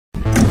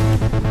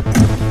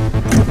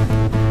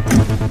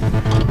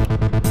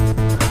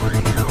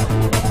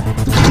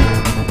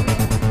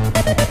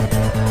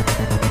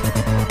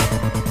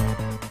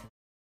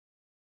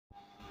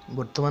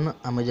बर्तमान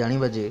आम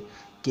जाना जे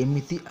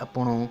केमिति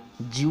आपण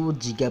जियो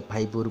जिगा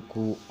फाइबर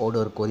को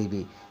ऑर्डर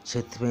करेंगे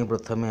से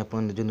प्रथम आप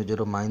निज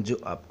निजर माइंजो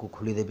आप को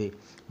खोलीदेवे।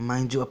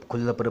 माइंजो आप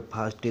खोलला पर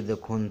फास्ट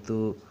देखु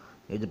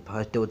ये जो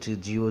फास्ट अच्छे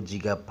जियो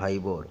जिगा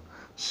फाइबर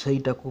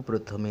सहीटा को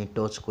प्रथम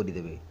टच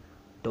करदेवे।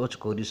 टच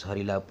कर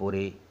सारा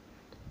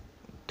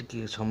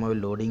टे समय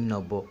लोडिंग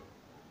नब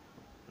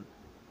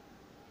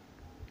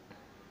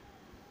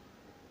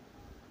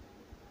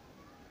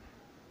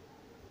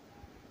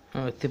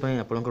एपाई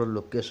आपंकर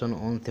लोकेशन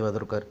ऑन थी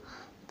दरकार।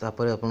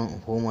 तापर आप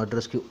होम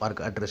एड्रेस की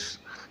वर्क एड्रेस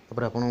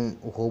तापर आप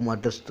होम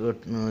एड्रेस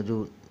जो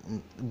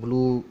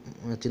ब्लू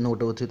चिन्ह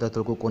गोटे अच्छे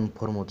तक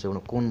कन्फर्म अच्छे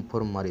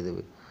कन्फर्म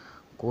मारिदेवे।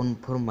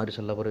 कन्फर्म मारी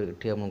सारापर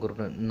ये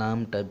आमर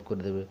नाम टाइप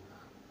करदे।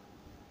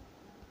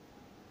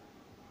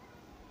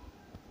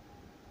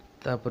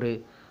 तापर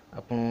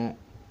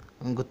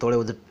आपण तले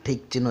बोधे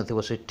ठीक चिन्ह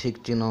थी से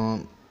ठीक चिन्ह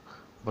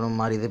आप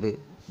मारिदेवे।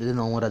 जब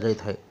न मरा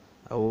जाए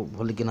आउ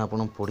भलिकिना आप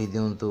पढ़ी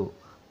दिंतु।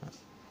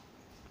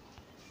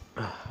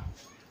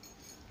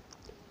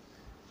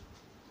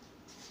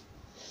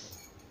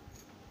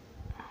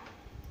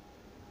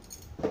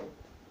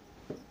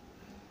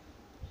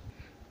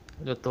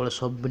 जो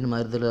submit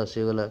मारिदेले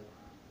आसीगला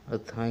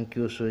thank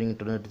you showing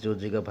internet Jio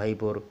जिगा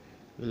fibre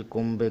will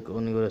come back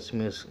on your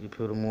SMS if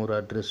your more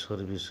address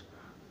service.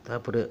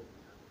 तापर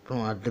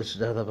एड्रेस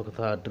जहाँ दबा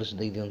कथा एड्रेस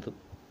दे दिंतु।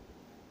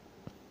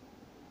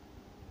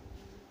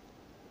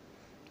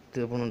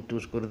 तो आप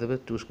चूज करदे।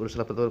 चूज कर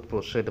सारा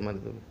प्रोसेड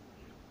मारिदेवे।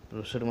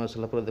 प्रोसेड मार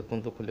सारापर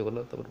देखो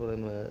खोलीगला।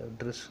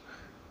 एड्रेस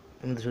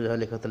एमती सब जहाँ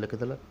लिखा था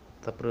लिखिदेला।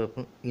 तापर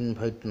आप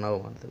इनभाइट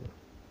नाउ मारिदेवे।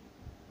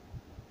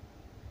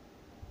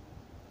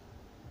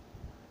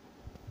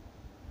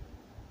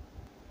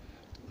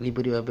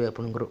 यहपरी भाव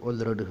आपंकर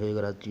अलरेडी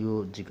होगला जियो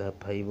जिगा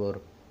फाइबर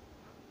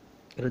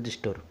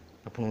रजिस्टर।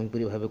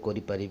 आपरी भाव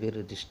करें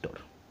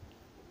रजिस्टर।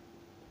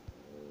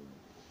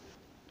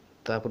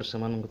 तापर से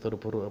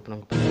तरफ आप